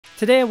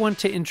Today I want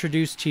to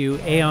introduce to you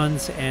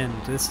AEON'S End.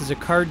 This is a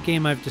card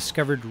game I've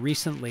discovered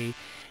recently,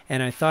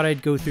 and I thought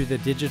I'd go through the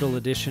digital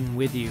edition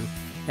with you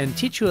and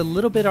teach you a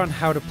little bit on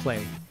how to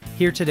play,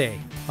 here today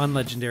on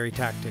Legendary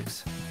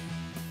Tactics.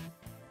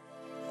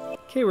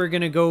 Okay, we're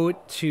going to go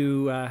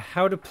to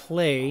how to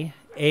play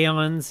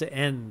AEON'S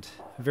End,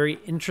 a very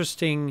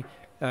interesting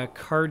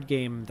card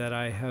game that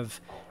I have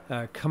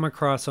come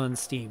across on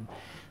Steam.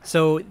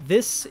 So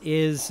this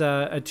is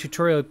a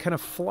tutorial. It kind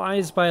of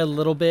flies by a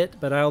little bit,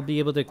 but I'll be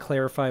able to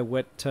clarify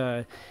what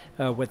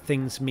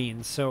things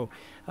mean. So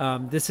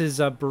this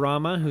is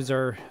Brahma, who's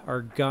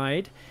our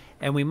guide,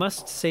 and we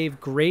must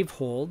save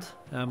Gravehold,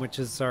 which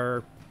is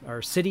our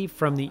city,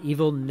 from the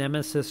evil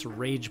Nemesis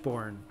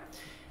Rageborn.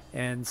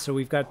 And so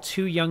we've got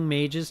two young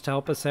mages to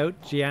help us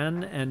out,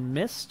 Jian and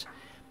Mist,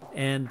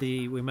 and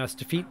we must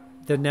defeat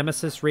the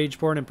Nemesis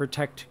Rageborn and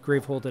protect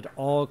Gravehold at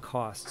all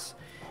costs.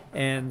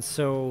 And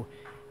so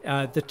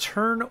the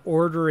turn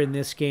order in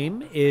this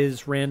game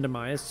is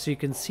randomized, so you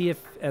can see if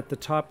at the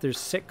top there's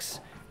 6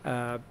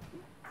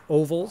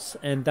 ovals,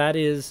 and that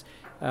is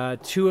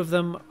 2 of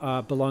them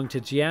belong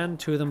to Jian,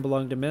 2 of them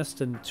belong to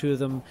Mist, and 2 of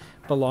them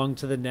belong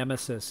to the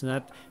Nemesis, and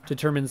that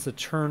determines the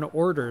turn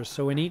order.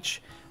 So in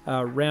each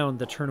round,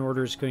 the turn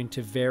order is going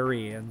to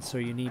vary, and so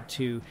you need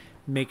to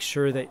make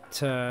sure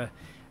that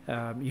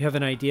you have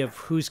an idea of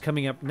who's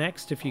coming up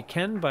next, if you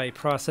can, by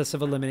process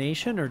of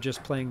elimination or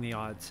just playing the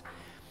odds.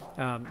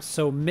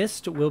 So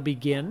Mist will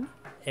begin,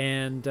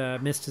 and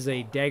Mist is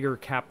a dagger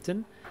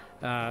captain,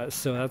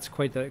 so that's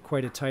quite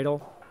a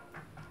title.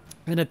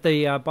 And at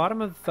the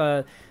bottom of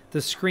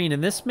the screen,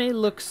 and this may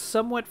look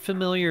somewhat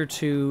familiar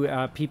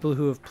to people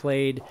who have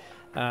played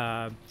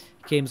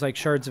games like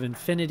Shards of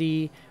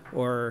Infinity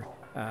or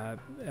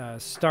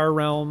Star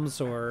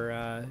Realms or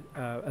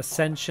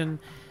Ascension.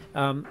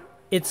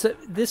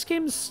 This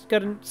game's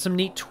got some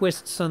neat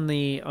twists on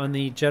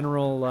the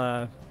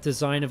general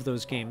design of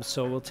those games,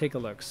 so we'll take a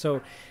look.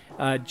 So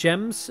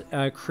gems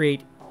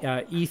create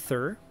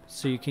ether,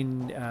 so you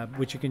can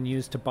which you can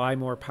use to buy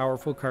more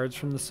powerful cards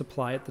from the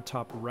supply at the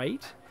top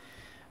right.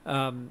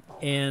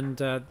 In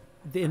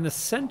the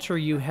center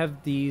you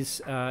have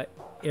these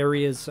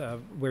areas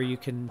where you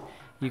can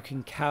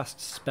cast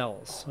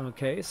spells.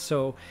 Okay,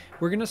 so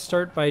we're going to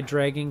start by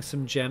dragging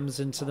some gems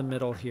into the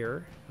middle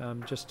here,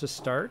 just to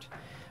start.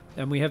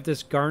 And we have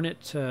this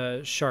garnet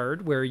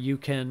shard where you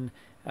can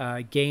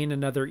gain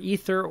another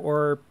ether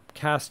or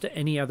cast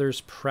any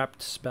other's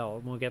prepped spell.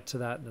 And we'll get to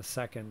that in a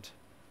second.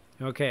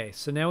 Okay,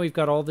 so now we've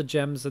got all the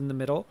gems in the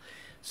middle.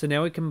 So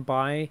now we can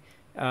buy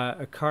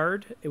a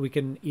card. We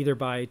can either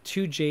buy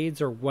 2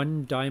 jades or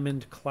 1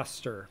 diamond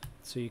cluster.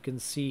 So you can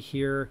see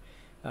here,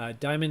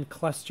 diamond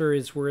cluster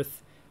is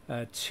worth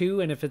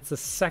 2, and if it's the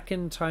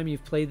second time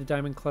you've played the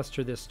diamond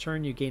cluster this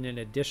turn, you gain an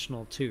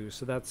additional 2.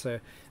 So that's a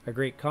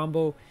great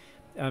combo.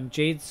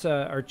 Jades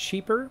are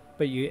cheaper,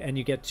 but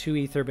you get 2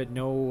 ether, but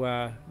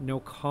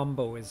no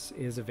combo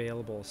is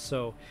available.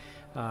 So,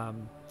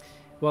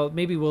 well,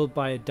 maybe we'll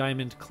buy a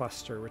diamond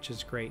cluster, which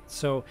is great.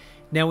 So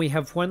now we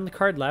have 1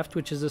 card left,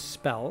 which is a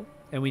spell,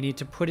 and we need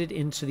to put it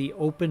into the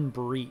open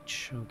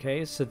breach.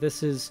 Okay, so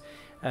this is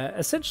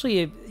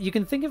essentially, you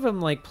can think of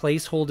them like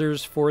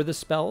placeholders for the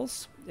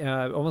spells,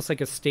 almost like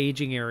a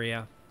staging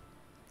area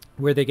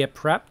where they get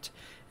prepped,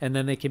 and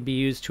then they can be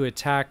used to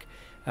attack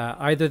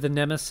either the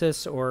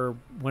Nemesis or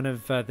one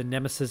of the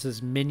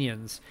Nemesis's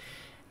minions.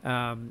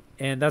 And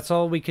that's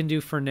all we can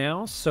do for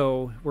now,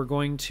 so we're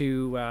going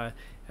to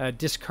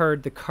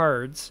discard the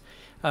cards.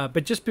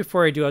 But just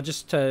before I do, I'll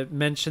just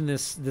mention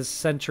this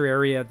center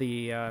area,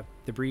 the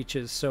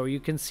breaches. So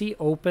you can see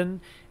open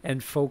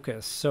and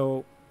focus.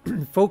 So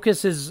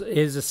focus is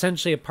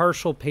essentially a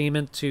partial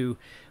payment to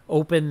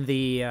open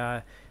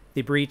the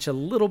breach a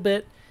little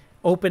bit.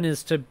 Open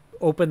is to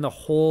open the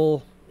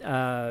whole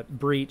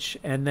breach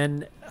and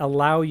then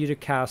allow you to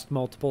cast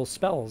multiple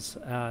spells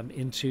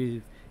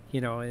into,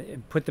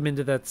 and put them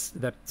into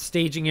that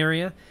staging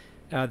area,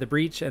 the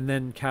breach, and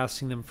then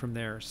casting them from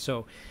there.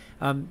 So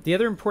the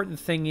other important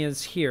thing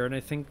is here, and I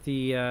think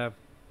the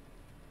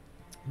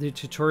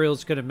tutorial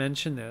is going to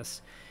mention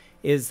this,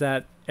 is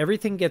that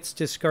everything gets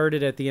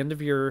discarded at the end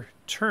of your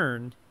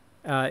turn.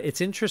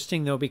 It's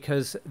interesting though,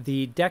 because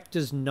the deck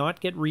does not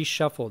get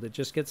reshuffled. It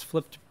just gets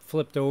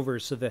flipped over,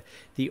 so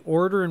the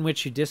order in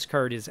which you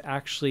discard is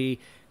actually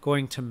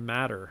going to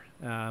matter,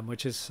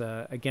 which is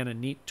again a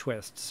neat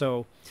twist.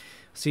 So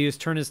his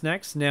turn is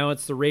next. Now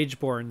it's the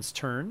Rageborn's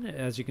turn,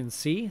 as you can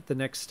see, the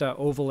next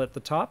oval at the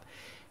top,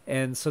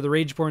 and so the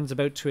Rageborn's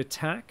about to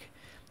attack.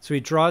 So we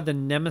draw the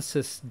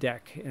Nemesis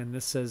deck, and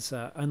this says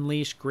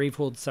unleash.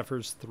 Gravehold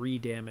suffers 3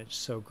 damage.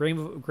 So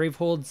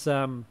Gravehold's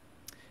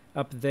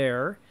up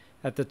there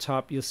at the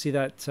top. You'll see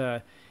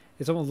that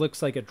it almost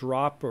looks like a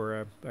drop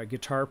or a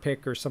guitar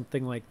pick or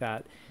something like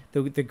that.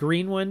 The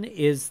green one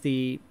is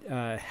the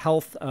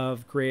health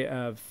of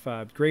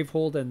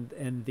Gravehold,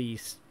 and the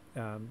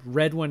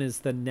red one is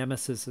the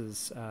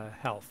Nemesis's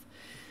health.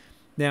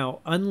 Now,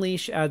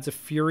 Unleash adds a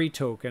Fury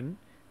token,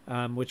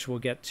 which we'll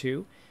get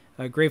to.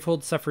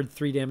 Gravehold suffered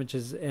 3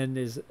 damages and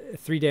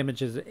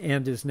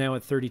is now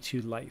at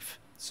 32 life.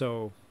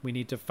 So we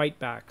need to fight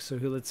back. So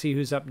let's see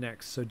who's up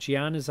next. So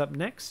Gian is up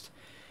next.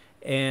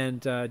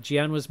 And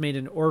Gian was made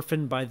an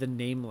orphan by the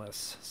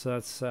Nameless. So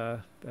that's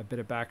a bit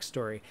of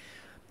backstory.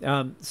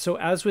 So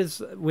as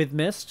with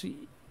Mist,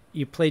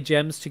 you play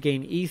gems to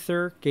gain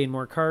ether, gain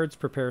more cards,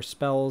 prepare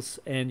spells,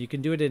 and you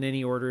can do it in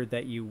any order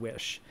that you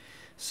wish.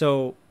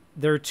 So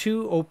there are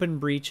 2 open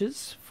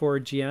breaches for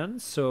Gian.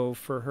 So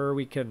for her,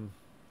 we can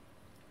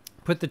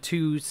put the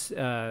 2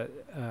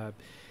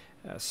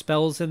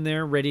 spells in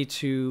there ready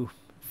to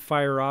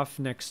fire off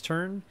next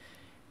turn.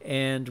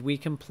 And we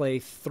can play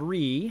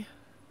 3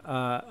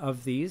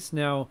 of these.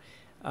 Now,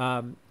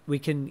 we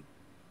can,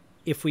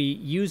 if we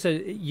use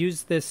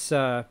this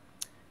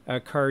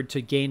card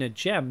to gain a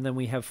gem, then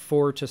we have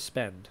 4 to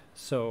spend.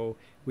 So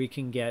we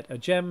can get a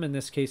gem, in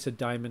this case a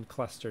diamond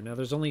cluster. Now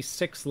there's only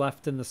 6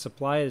 left in the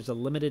supply. There's a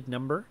limited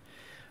number.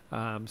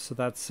 So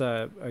that's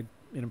an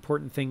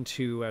important thing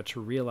to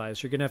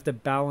realize. You're going to have to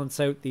balance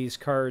out these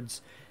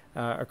cards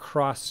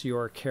across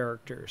your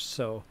characters.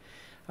 So,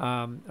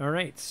 all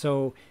right.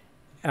 So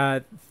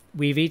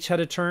we've each had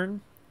a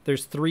turn.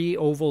 There's 3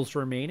 ovals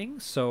remaining,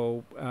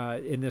 so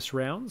in this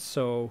round.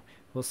 So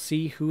we'll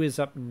see who is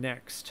up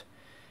next.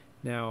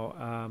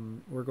 Now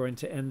we're going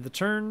to end the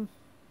turn,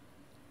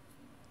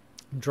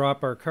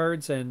 drop our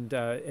cards, and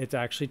it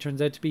actually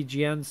turns out to be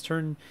Gian's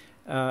turn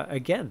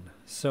again.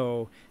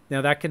 So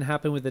now that can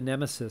happen with the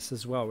Nemesis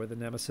as well, where the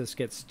Nemesis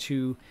gets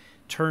 2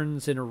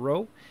 turns in a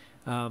row.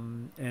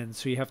 And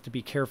so you have to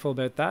be careful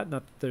about that.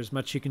 Not that there's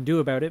much you can do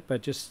about it,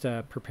 but just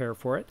prepare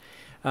for it.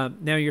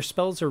 Now your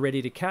spells are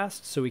ready to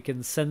cast, so we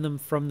can send them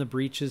from the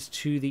breaches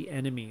to the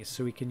enemy.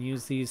 So we can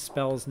use these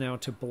spells now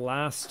to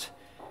blast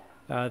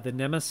the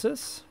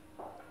Nemesis.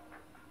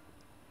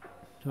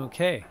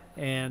 Okay,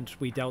 and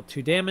we dealt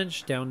 2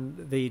 damage.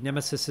 The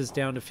Nemesis is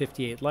down to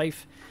 58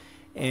 life.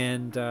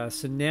 And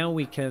so now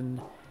we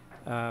can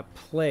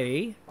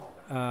play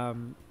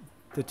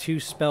the 2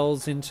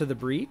 spells into the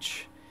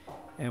breach.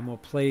 And we'll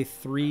play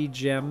 3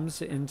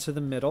 gems into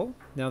the middle.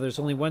 Now there's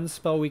only 1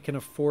 spell we can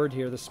afford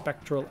here, the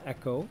Spectral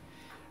Echo,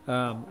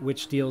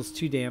 which deals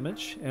 2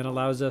 damage and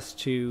allows us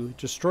to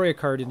destroy a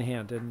card in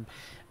hand. And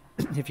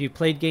if you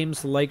played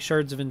games like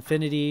Shards of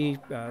Infinity,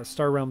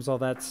 Star Realms, all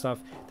that stuff,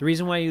 the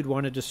reason why you'd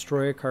want to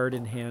destroy a card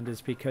in hand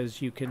is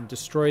because you can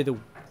destroy the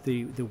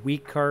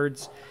weak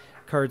cards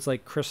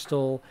like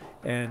Crystal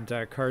and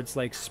cards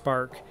like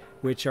Spark,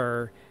 which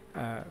are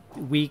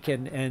weak,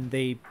 and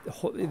they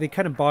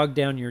kind of bog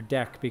down your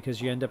deck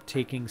because you end up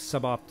taking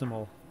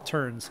suboptimal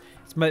turns.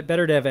 It's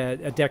better to have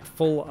a deck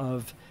full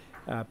of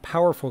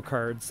powerful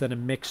cards than a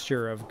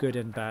mixture of good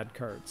and bad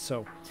cards.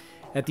 So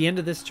at the end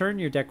of this turn,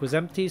 your deck was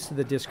empty, so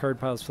the discard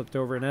pile is flipped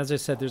over. And as I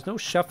said, there's no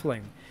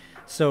shuffling.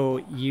 So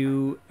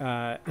you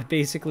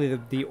basically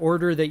the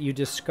order that you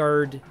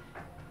discard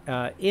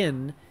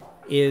in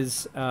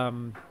is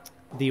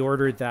the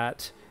order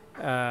that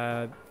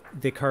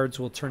the cards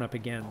will turn up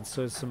again.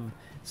 So some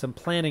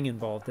planning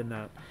involved in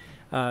that.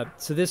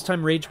 So this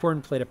time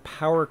Rageborn played a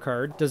power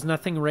card. Does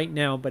nothing right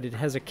now, but it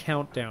has a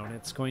countdown.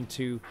 It's going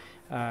to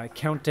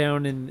count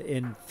down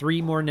in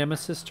 3 more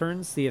Nemesis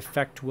turns. The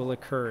effect will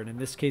occur. And in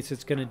this case,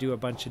 it's going to do a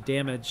bunch of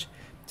damage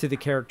to the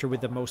character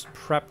with the most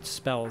prepped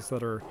spells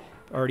that are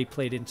already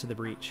played into the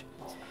breach.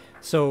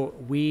 So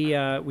we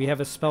have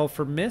a spell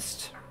for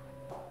Mist.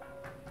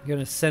 I'm going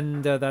to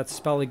send that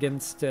spell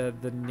against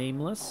the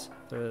Nameless,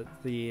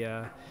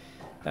 the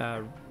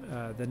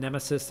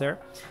Nemesis there.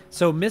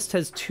 So Mist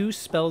has 2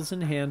 spells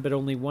in hand, but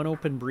only 1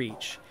 open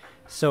breach.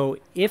 So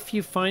if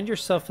you find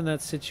yourself in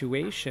that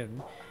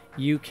situation,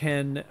 you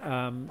can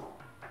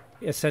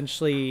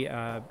essentially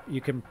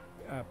you can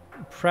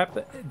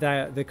prep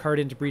the card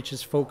into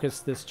breach's focus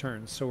this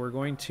turn. So we're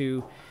going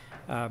to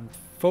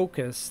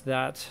focus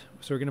that.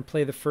 So we're going to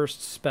play the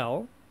first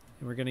spell,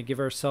 and we're going to give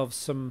ourselves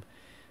some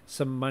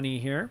money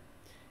here,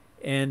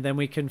 and then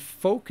we can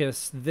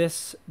focus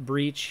this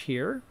breach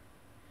here.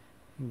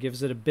 And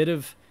gives it a bit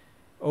of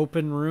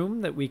open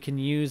room that we can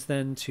use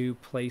then to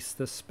place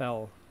the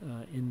spell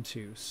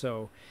into.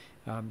 So,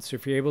 so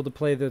if you're able to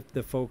play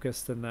the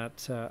focus, then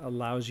that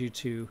allows you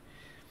to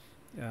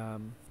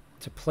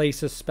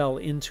place a spell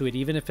into it,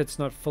 even if it's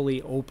not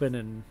fully open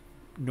and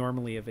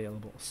normally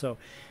available. So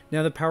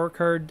now the power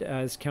card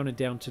is counted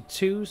down to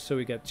 2, so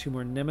we got 2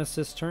 more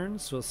Nemesis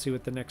turns. So we'll see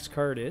what the next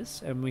card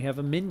is, and we have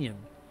a minion,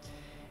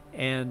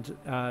 and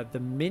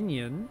the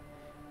minion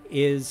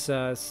is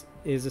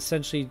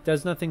essentially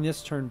does nothing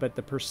this turn, but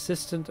the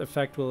persistent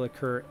effect will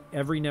occur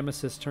every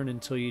Nemesis turn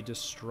until you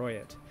destroy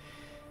it.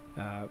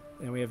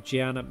 And we have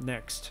Gian up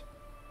next.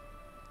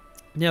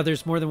 Now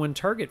there's more than 1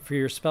 target for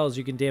your spells.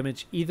 You can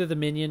damage either the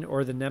minion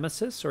or the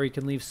Nemesis, or you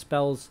can leave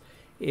spells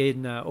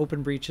in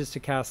open breaches to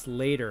cast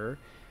later,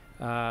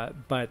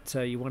 but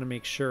you want to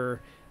make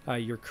sure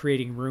you're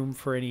creating room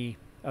for any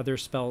other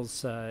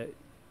spells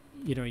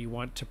you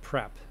want to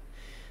prep.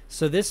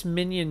 So this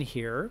minion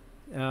here,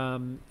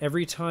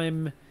 every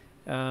time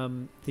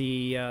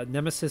The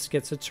Nemesis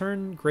gets a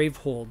turn.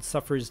 Gravehold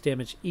suffers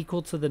damage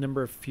equal to the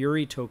number of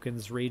Fury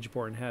tokens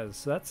Rageborn has.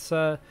 So that's,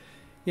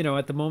 you know,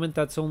 at the moment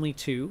that's only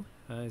 2.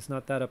 He's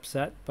not that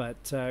upset,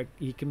 but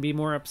he can be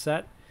more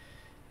upset,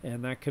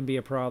 and that can be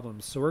a problem.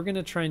 So we're going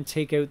to try and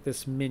take out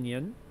this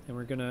minion, and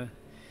we're going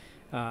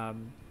to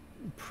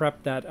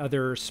prep that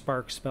other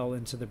spark spell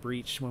into the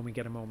breach when we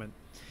get a moment.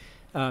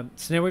 So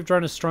now we've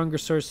drawn a stronger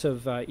source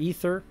of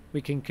ether.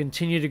 We can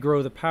continue to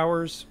grow the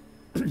powers.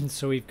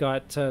 So we've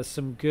got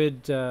some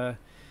good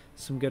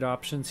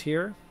options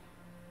here,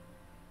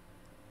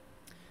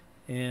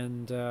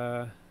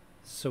 and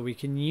so we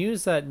can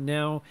use that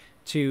now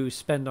to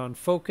spend on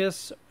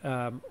focus,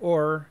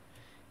 or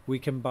we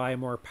can buy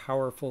more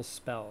powerful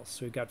spells.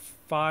 So we've got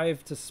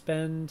 5 to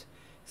spend,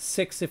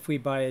 6 if we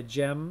buy a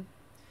gem.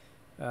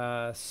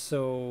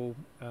 So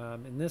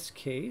in this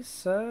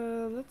case,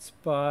 let's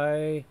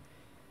buy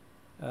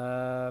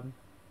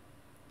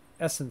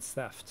Essence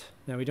Theft.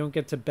 Now we don't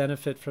get to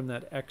benefit from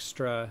that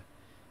extra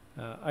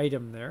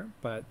item there,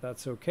 but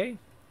that's okay.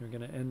 We're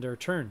going to end our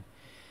turn.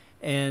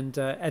 And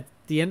at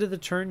the end of the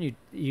turn,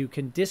 you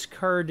can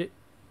discard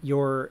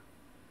your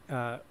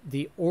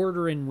the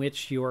order in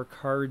which your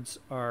cards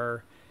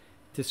are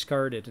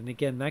discarded. And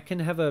again, that can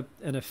have an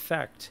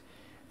effect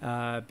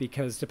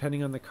because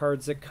depending on the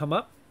cards that come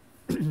up,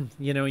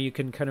 you know, you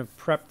can kind of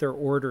prep their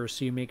order,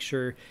 so you make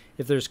sure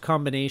if there's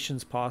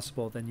combinations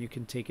possible, then you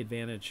can take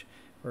advantage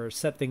or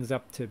set things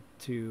up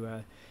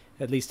to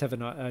at least have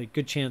a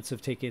good chance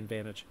of taking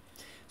advantage.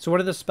 So one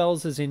of the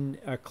spells is in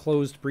a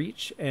closed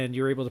breach, and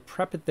you're able to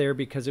prep it there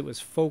because it was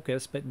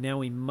focus, but now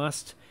we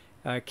must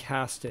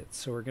cast it.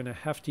 So we're going to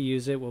have to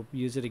use it. We'll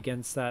use it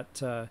against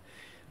that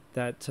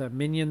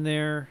minion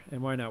there,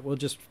 and why not? We'll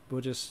just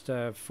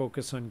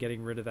focus on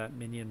getting rid of that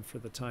minion for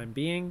the time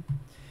being.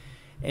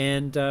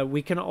 And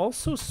we can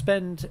also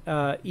spend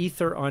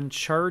ether on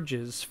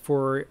charges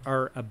for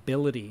our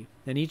ability,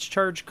 and each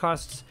charge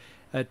costs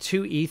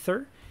 2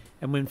 ether,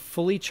 and when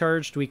fully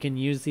charged we can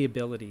use the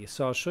ability.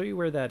 So I'll show you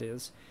where that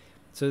is.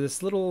 So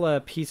this little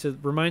piece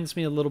reminds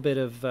me a little bit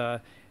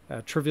of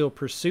Trivial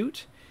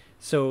Pursuit.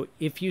 So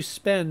if you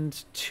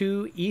spend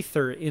 2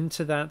 ether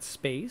into that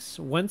space,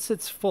 once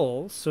it's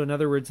full, so in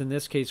other words in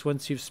this case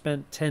once you've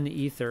spent 10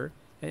 ether,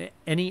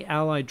 any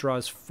ally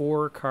draws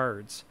 4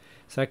 cards.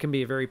 So that can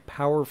be a very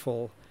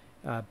powerful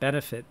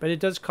benefit, but it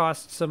does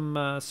cost some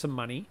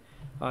money,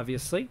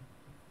 obviously.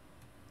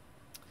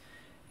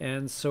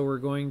 And so we're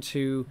going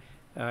to,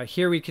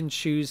 here we can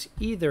choose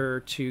either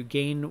to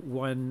gain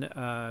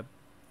 1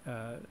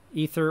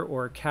 ether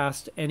or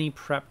cast any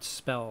prepped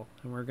spell.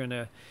 And we're going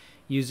to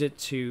use it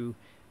to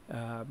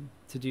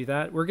do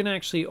that. We're going to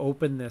actually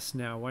open this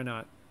now. Why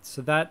not?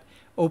 So that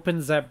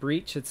opens that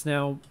breach. It's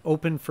now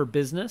open for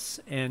business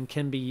and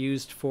can be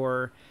used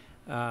for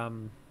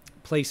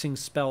placing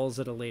spells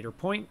at a later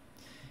point.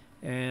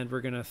 And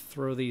we're going to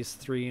throw these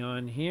 3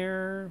 on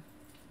here.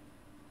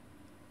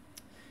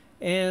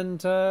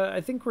 And I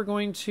think we're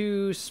going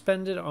to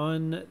spend it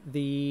on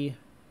the...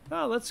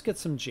 Oh, let's get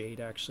some Jade,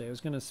 actually. I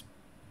was going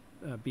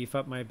to beef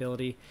up my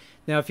ability.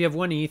 Now, if you have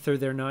 1 ether,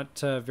 they're not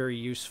very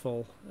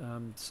useful.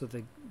 So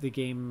the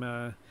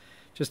game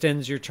just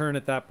ends your turn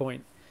at that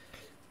point.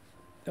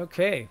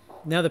 Okay.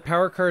 Now the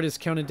power card is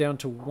counted down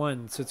to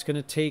 1. So it's going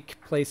to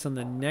take place on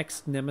the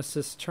next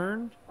Nemesis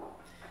turn.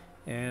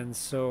 And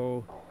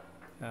so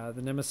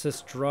the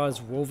Nemesis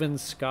draws Woven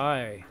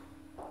Sky.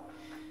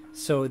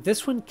 So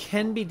this one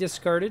can be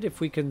discarded if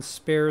we can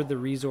spare the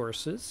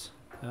resources.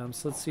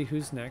 So let's see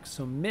who's next.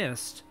 So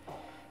Mist,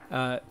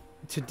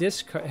 to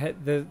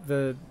discard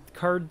the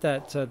card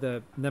that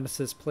the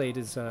Nemesis played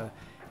is the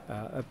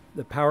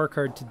power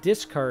card. To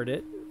discard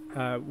it,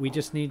 we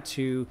just need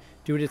to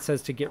do what it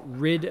says to get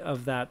rid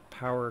of that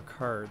power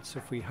card. So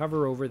if we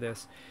hover over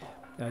this,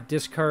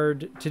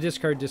 discard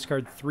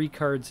 3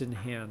 cards in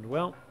hand.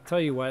 Well,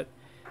 tell you what,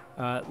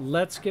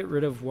 let's get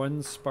rid of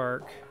 1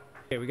 spark.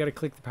 Okay, we got to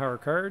click the power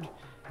card,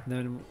 and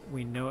then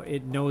we know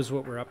it knows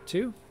what we're up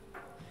to.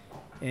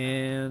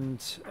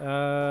 And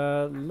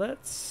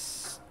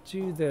let's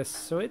do this.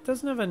 So it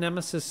doesn't have a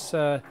Nemesis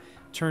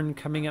turn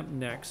coming up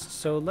next.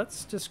 So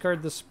let's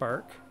discard the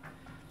spark.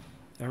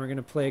 And we're going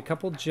to play a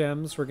couple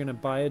gems. We're going to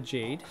buy a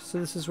Jade. So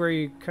this is where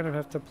you kind of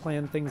have to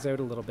plan things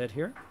out a little bit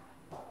here.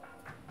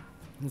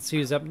 Let's see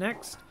who's up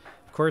next.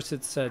 Of course,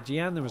 it's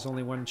Gian. There was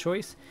only 1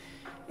 choice.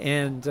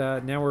 And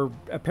now we're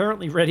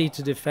apparently ready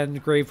to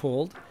defend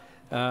Gravehold.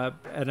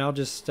 And I'll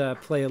just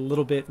play a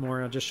little bit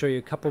more. I'll just show you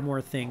a couple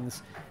more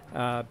things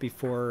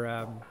before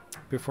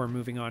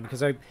moving on,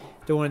 because I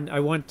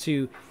want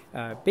to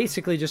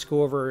basically just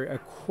go over a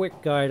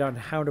quick guide on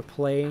how to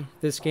play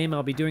this game.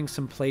 I'll be doing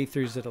some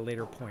playthroughs at a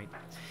later point.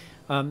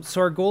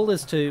 So our goal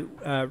is to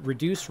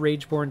reduce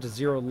Rageborn to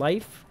 0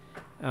 life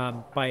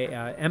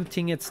by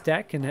emptying its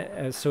deck,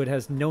 and so it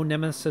has no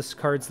Nemesis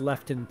cards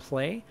left in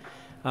play.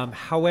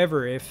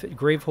 However, if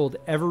Gravehold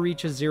ever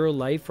reaches 0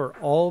 life, or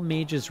all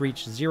mages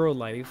reach 0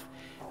 life,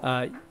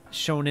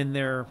 shown in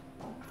their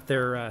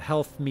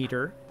health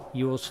meter,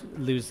 you will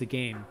lose the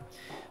game.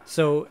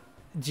 So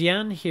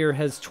Jian here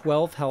has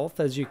 12 health,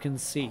 as you can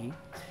see.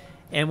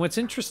 And what's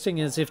interesting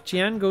is if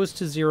Jian goes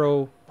to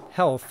 0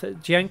 health,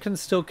 Jian can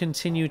still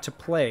continue to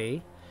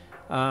play.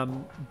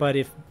 But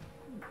if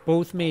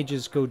both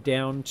mages go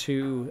down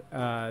to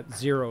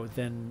 0,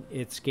 then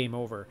it's game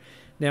over.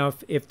 Now,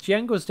 if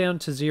Jian goes down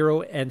to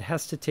 0 and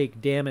has to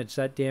take damage,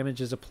 that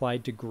damage is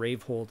applied to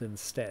Gravehold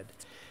instead.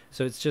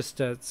 So it's just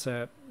it's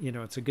a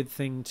good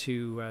thing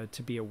to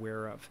be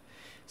aware of.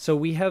 So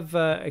we have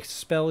a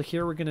spell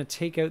here. We're going to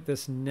take out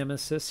this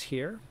Nemesis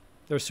here,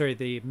 or sorry,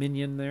 the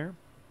minion there,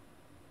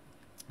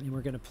 and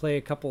we're going to play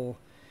a couple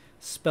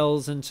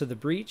spells into the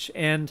breach.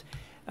 And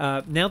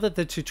now that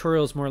the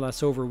tutorial is more or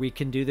less over, we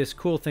can do this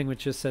cool thing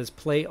which just says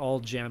play all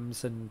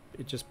gems, and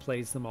it just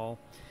plays them all.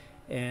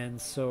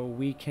 And so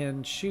we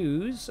can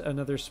choose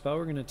another spell.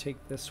 We're going to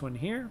take this one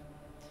here,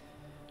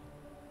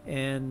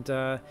 and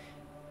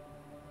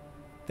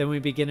then we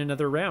begin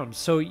another round.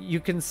 So you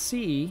can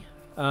see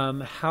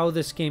how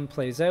this game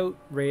plays out.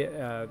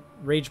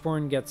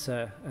 Rageborn gets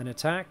an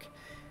attack,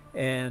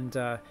 and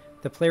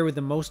the player with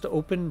the most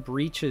open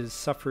breaches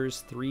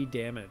suffers 3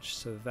 damage.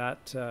 So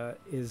that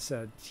is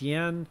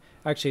Jian.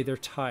 Actually, they're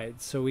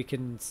tied, so we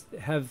can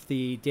have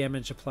the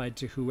damage applied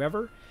to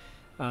whoever.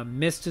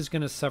 Mist is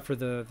going to suffer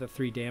the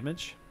 3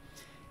 damage.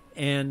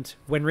 And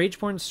when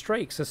Rageborn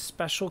strikes, a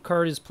special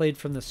card is played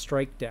from the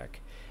strike deck.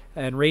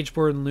 And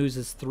Rageborn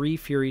loses 3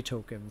 Fury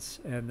tokens.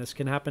 And this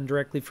can happen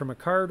directly from a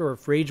card, or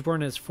if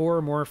Rageborn has 4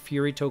 or more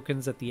Fury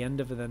tokens at the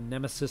end of the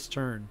Nemesis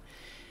turn.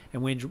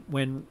 And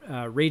when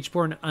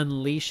Rageborn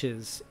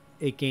unleashes,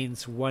 it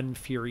gains 1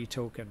 Fury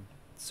token.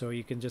 So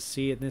you can just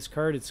see in this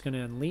card, it's going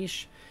to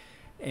unleash.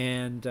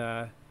 And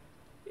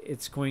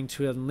it's going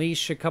to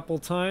unleash a couple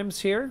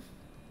times here.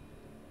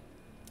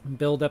 And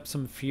build up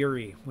some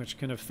Fury, which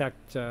can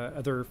affect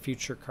other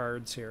future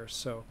cards here.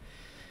 So,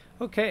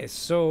 okay,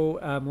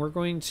 so we're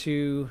going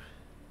to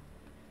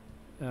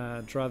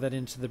draw that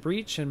into the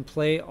breach and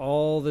play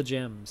all the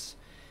gems.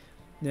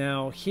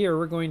 Now here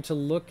we're going to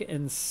look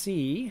and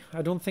see.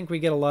 I don't think we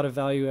get a lot of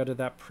value out of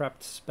that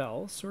prepped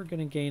spell, so we're going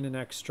to gain an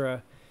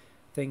extra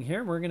thing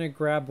here. We're going to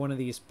grab one of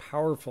these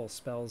powerful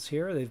spells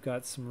here. They've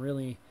got some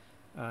really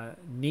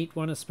neat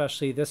one,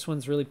 especially this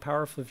one's really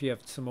powerful if you have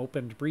some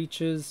opened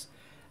breaches.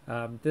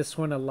 This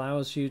one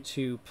allows you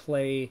to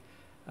play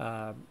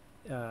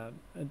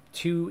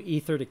 2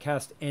 ether to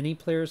cast any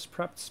player's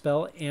prepped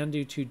spell and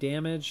do 2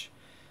 damage.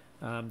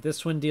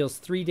 This one deals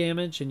 3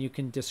 damage, and you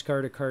can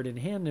discard a card in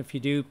hand. If you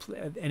do,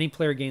 any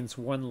player gains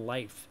 1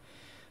 life.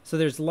 So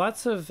there's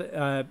lots of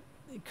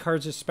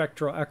cards of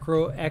Spectral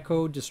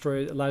Echo.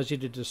 Destroy allows you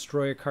to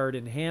destroy a card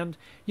in hand.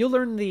 You'll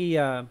learn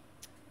the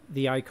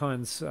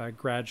icons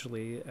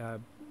gradually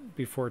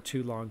before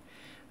too long.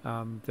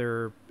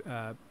 They're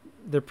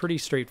pretty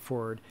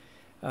straightforward.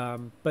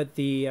 But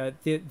the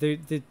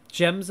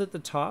gems at the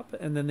top,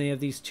 and then they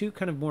have these 2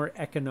 kind of more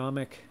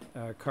economic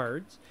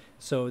cards.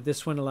 So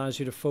this one allows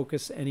you to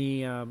focus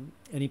any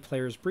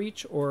player's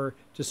breach, or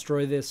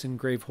destroy this, and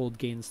Gravehold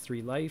gains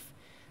 3 life.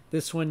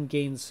 This one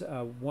gains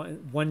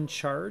one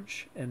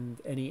charge,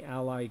 and any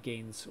ally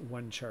gains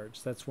 1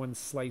 charge. That's 1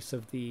 slice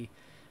of the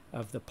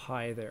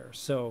pie there.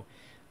 So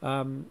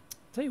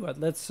tell you what,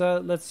 let's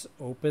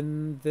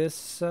open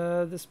this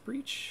this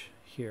breach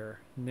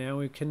here. Now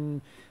we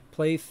can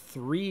play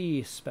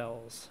 3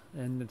 spells,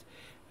 and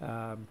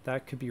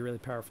that could be really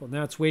powerful.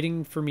 Now it's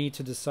waiting for me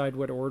to decide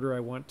what order I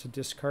want to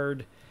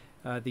discard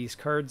these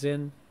cards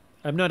in.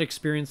 I'm not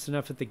experienced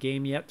enough at the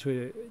game yet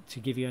to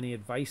give you any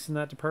advice in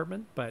that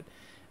department, but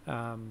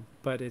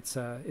it's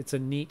a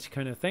neat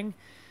kind of thing.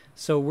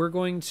 So we're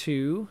going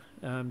to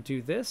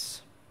do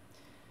this,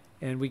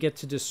 and we get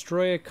to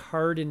destroy a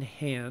card in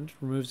hand,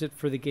 removes it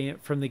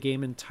from the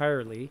game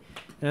entirely.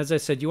 And as I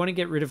said, you want to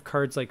get rid of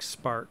cards like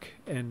Spark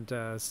and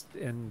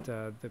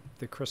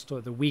the crystal,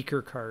 the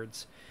weaker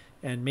cards,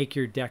 and make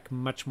your deck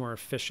much more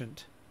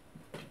efficient.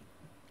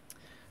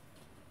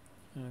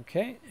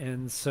 Okay,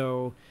 and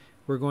so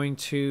we're going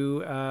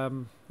to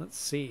let's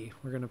see,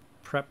 we're going to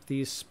prep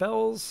these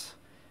spells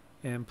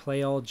and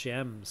play all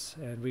gems,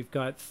 and we've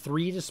got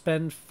 3 to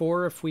spend,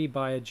 4 if we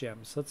buy a gem.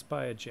 So let's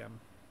buy a gem.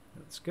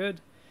 That's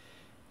good.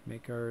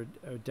 Make our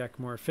deck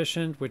more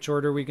efficient. Which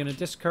order are we going to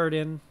discard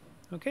in?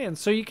 Okay, and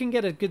so you can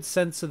get a good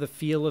sense of the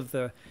feel of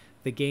the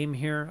game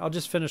here. I'll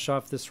just finish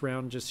off this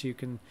round just so you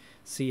can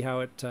see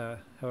how it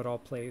all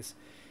plays.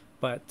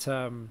 But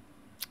all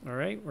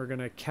right, we're going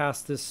to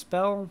cast this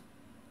spell.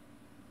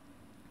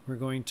 We're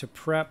going to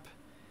prep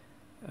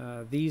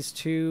these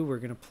 2. We're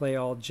going to play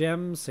all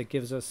gems. It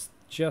gives us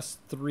just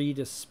 3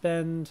 to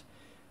spend.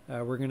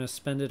 We're going to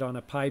spend it on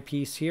a pie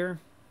piece here.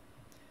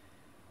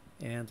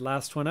 And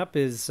last one up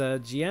is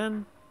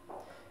Jian.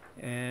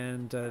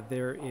 And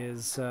there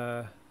is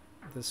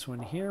this one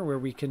here where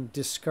we can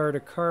discard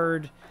a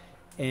card,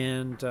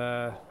 and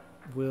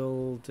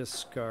we'll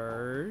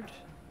discard...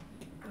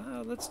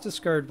 let's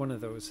discard one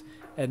of those.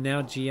 And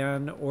now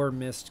Jian or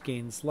Mist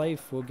gains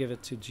life. We'll give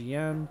it to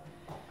Jian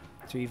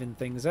to even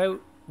things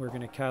out. We're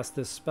going to cast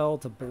this spell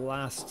to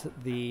blast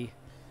the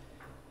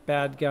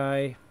bad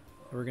guy.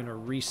 We're going to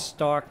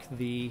restock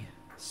the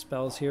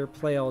spells here.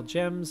 Play all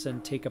gems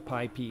and take a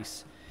pie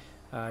piece.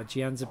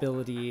 Jian's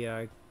ability,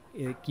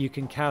 you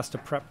can cast a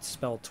prepped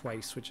spell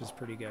twice, which is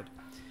pretty good.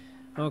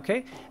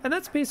 Okay, and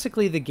that's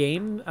basically the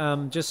game.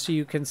 Just so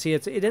you can see,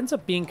 it ends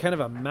up being kind of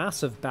a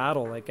massive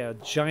battle, like a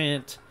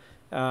giant,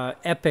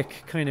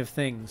 epic kind of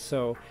thing.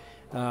 So,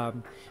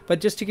 but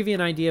just to give you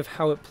an idea of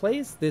how it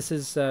plays, this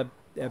is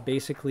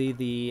basically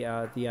the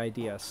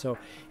idea. So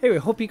anyway,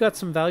 hope you got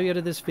some value out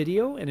of this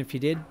video, and if you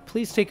did,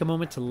 please take a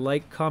moment to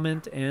like,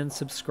 comment, and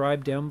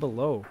subscribe down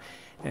below.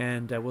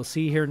 And we'll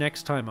see you here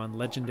next time on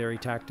Legendary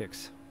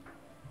Tactics.